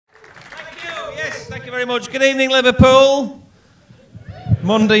Thank you very much. Good evening, Liverpool.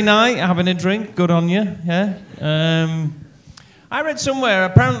 Monday night, having a drink. Good on you. Yeah. I read somewhere,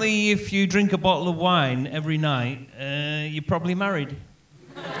 apparently if you drink a bottle of wine every night, you're probably married.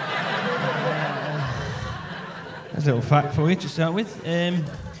 That's a little fact for you to start with.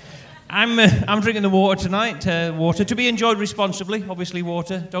 I'm drinking the water tonight. Water to be enjoyed responsibly. Obviously,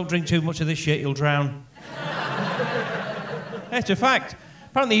 water. Don't drink too much of this shit, you'll drown. It's a fact.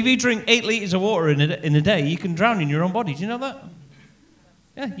 Apparently, if you drink 8 litres of water in a day, you can drown in your own body. Do you know that?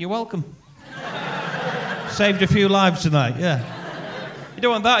 Yeah, you're welcome. Saved a few lives tonight, yeah. You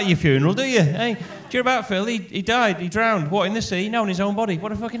don't want that at your funeral, do you? Hey, do you hear about Phil? He died, he drowned. What, in the sea? No, in his own body.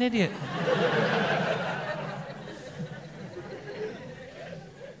 What a fucking idiot.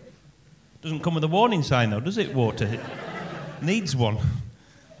 Doesn't come with a warning sign, though, does it, water? It needs one.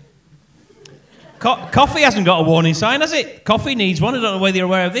 Coffee hasn't got a warning sign, has it? Coffee needs one. I don't know whether you're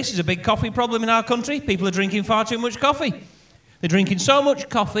aware of this. There's a big coffee problem in our country. People are drinking far too much coffee. They're drinking so much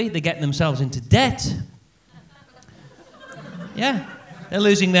coffee, they're getting themselves into debt. Yeah. They're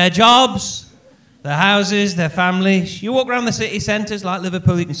losing their jobs, their houses, their families. You walk around the city centres like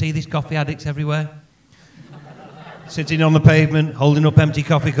Liverpool, you can see these coffee addicts everywhere. Sitting on the pavement, holding up empty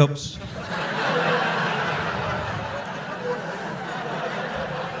coffee cups.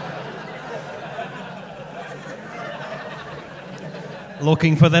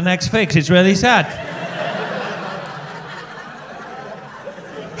 Looking for the next fix. It's really sad.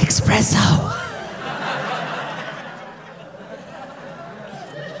 Espresso.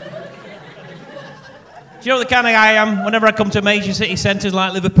 Do you know the kind of guy I am? Whenever I come to major city centres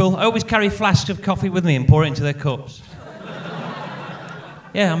like Liverpool, I always carry flasks of coffee with me and pour it into their cups.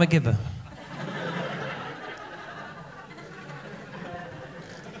 Yeah, I'm a giver.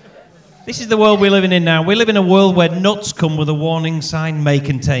 This is the world we're living in now. We live in a world where nuts come with a warning sign, may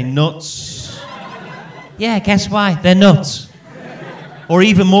contain nuts. Yeah, guess why? They're nuts. Or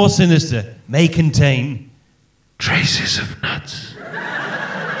even more sinister, may contain traces of nuts.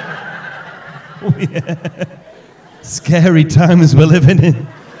 Oh, yeah. Scary times we're living in.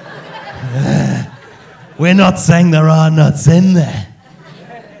 We're not saying there are nuts in there.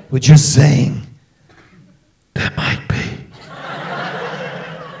 We're just saying there might be.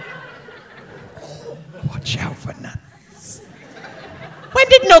 Watch out for nuts. When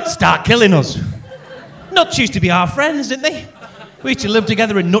did nuts start killing us? Nuts used to be our friends, didn't they? We used to live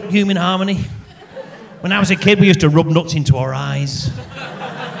together in nut-human harmony. When I was a kid, we used to rub nuts into our eyes.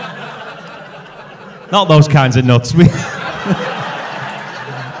 Not those kinds of nuts.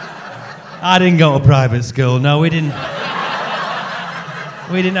 I didn't go to private school. No, we didn't.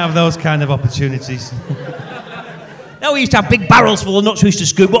 We didn't have those kind of opportunities. No, we used to have big barrels full of nuts we used to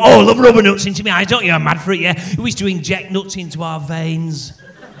scoop. Oh, I love rubber nuts into my eyes. Don't you? I'm mad for it, yeah? We used to inject nuts into our veins.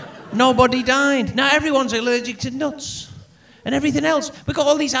 Nobody died. Now everyone's allergic to nuts and everything else. We've got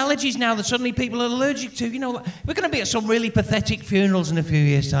all these allergies now that suddenly people are allergic to. You know, we're going to be at some really pathetic funerals in a few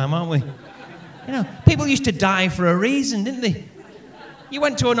years' time, aren't we? You know, people used to die for a reason, didn't they? You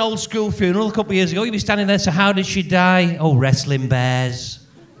went to an old school funeral a couple of years ago, you'd be standing there, so how did she die? Oh, wrestling bears.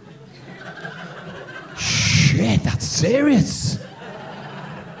 Shit, that's serious.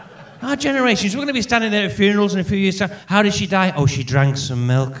 Our generations, we're going to be standing there at funerals in a few years' time. How did she die? Oh, she drank some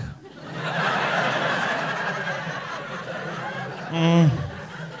milk.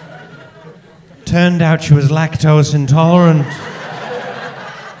 Turned out she was lactose intolerant.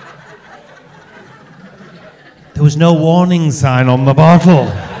 There was no warning sign on the bottle.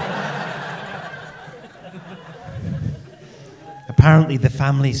 Apparently the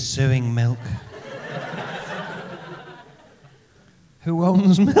family's suing milk. Who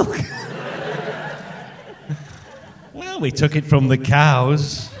owns milk? Well, we took it from the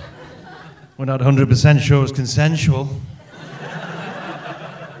cows. We're not 100% sure it was consensual.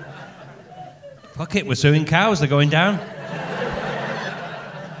 Fuck it, we're suing cows, they're going down.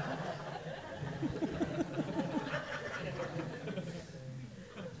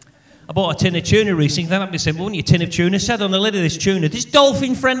 I bought a tin of tuna recently. That'd be simple, wouldn't you? Tin of tuna. Said on the lid of this tuna, this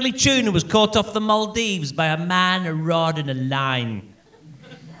dolphin-friendly tuna was caught off the Maldives by a man, a rod, and a line.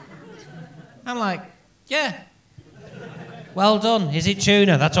 I'm like, yeah. Well done. Is it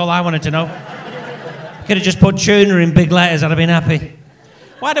tuna? That's all I wanted to know. Could have just put tuna in big letters, I'd have been happy.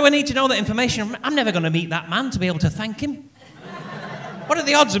 Why do I need to know that information? I'm never going to meet that man to be able to thank him. What are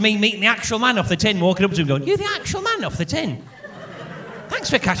the odds of me meeting the actual man off the tin, walking up to him going, you're the actual man off the tin? Thanks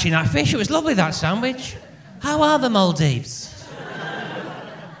for catching that fish. It was lovely, that sandwich. How are the Maldives?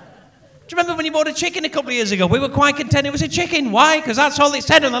 Do you remember when you bought a chicken a couple of years ago? We were quite content it was a chicken. Why? Because that's all it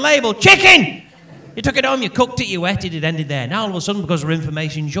said on the label. Chicken! You took it home, you cooked it, you ate it, it ended there. Now all of a sudden, because we're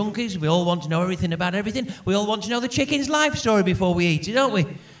information junkies, we all want to know everything about everything. We all want to know the chicken's life story before we eat it, don't we?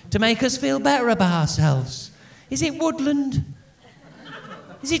 To make us feel better about ourselves. Is it woodland?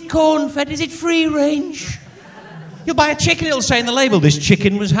 Is it corn-fed? Is it free-range? You'll buy a chicken, it'll say on the label, this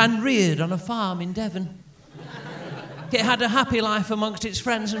chicken was hand-reared on a farm in Devon. It had a happy life amongst its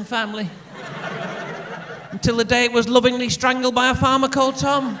friends and family. Until the day it was lovingly strangled by a farmer called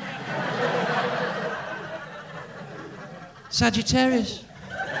Tom. Sagittarius.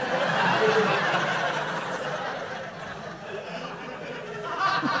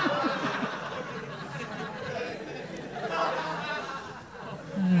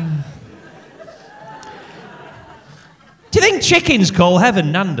 Do you think chickens call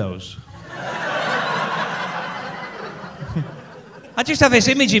heaven Nando's? I just have this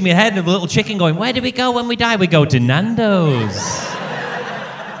image in my head of a little chicken going, where do we go when we die? We go to Nando's.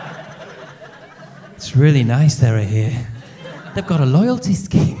 It's really nice they're here. They've got a loyalty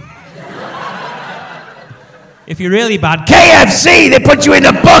scheme. If you're really bad, KFC, they put you in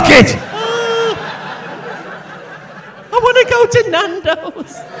the bucket. I want to go to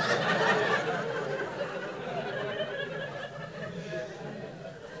Nando's.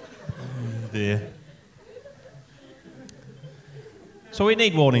 Oh dear. So we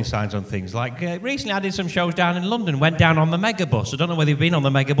need warning signs on things. Like, recently I did some shows down in London, went down on the megabus. I don't know whether you've been on the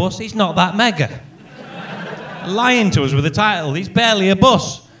megabus. It's not that mega. Lying to us with the title. It's barely a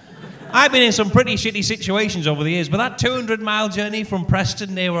bus. I've been in some pretty shitty situations over the years, but that 200-mile journey from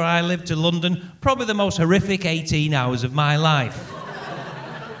Preston, near where I live, to London, probably the most horrific 18 hours of my life.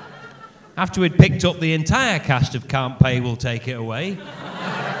 After we'd picked up the entire cast of Can't Pay, We'll Take It Away,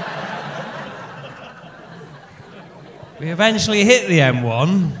 we eventually hit the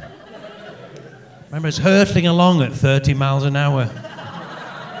M1. Remember us hurtling along at 30 miles an hour.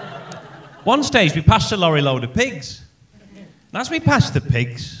 One stage we passed a lorry load of pigs. And as we passed the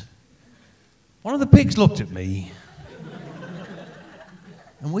pigs, one of the pigs looked at me.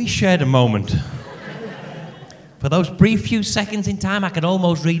 And we shared a moment. For those brief few seconds in time, I could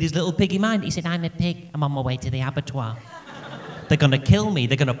almost read his little piggy mind. He said, I'm a pig. I'm on my way to the abattoir. They're going to kill me.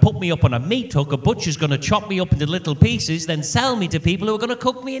 They're going to put me up on a meat hook. A butcher's going to chop me up into little pieces, then sell me to people who are going to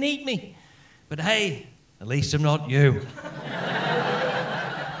cook me and eat me. But hey, at least I'm not you.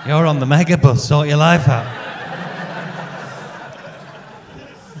 You're on the megabus. Sort your life out.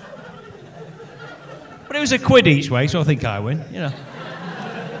 But it was £1 each way, so I think I win, you know.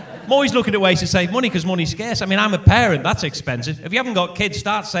 I'm always looking at ways to save money because money's scarce. I mean, I'm a parent. That's expensive. If you haven't got kids,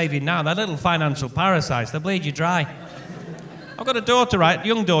 start saving now. They're little financial parasites. They'll bleed you dry. I've got a daughter, right,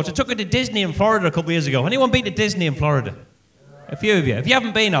 young daughter. Took her to Disney in Florida a couple of years ago. Anyone been to Disney in Florida? A few of you. If you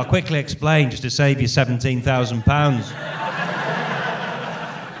haven't been, I'll quickly explain just to save you £17,000.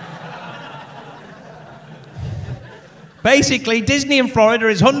 Basically, Disney in Florida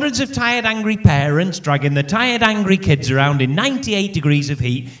is hundreds of tired, angry parents dragging the tired, angry kids around in 98 degrees of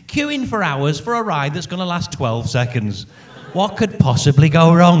heat, queuing for hours for a ride that's going to last 12 seconds. What could possibly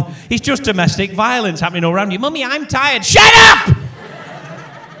go wrong? It's just domestic violence happening all around you. Mummy, I'm tired. Shut up!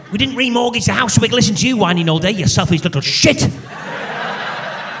 We didn't remortgage the house so we could listen to you whining all day, you selfish little shit.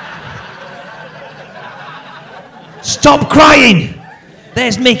 Stop crying.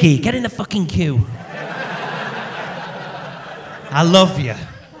 There's Mickey. Get in the fucking queue. I love you.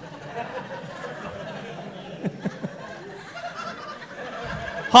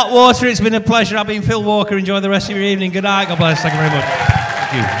 Hot water, it's been a pleasure. I've been Phil Walker. Enjoy the rest of your evening. Good night. God bless. Thank you very much.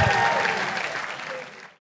 Thank you.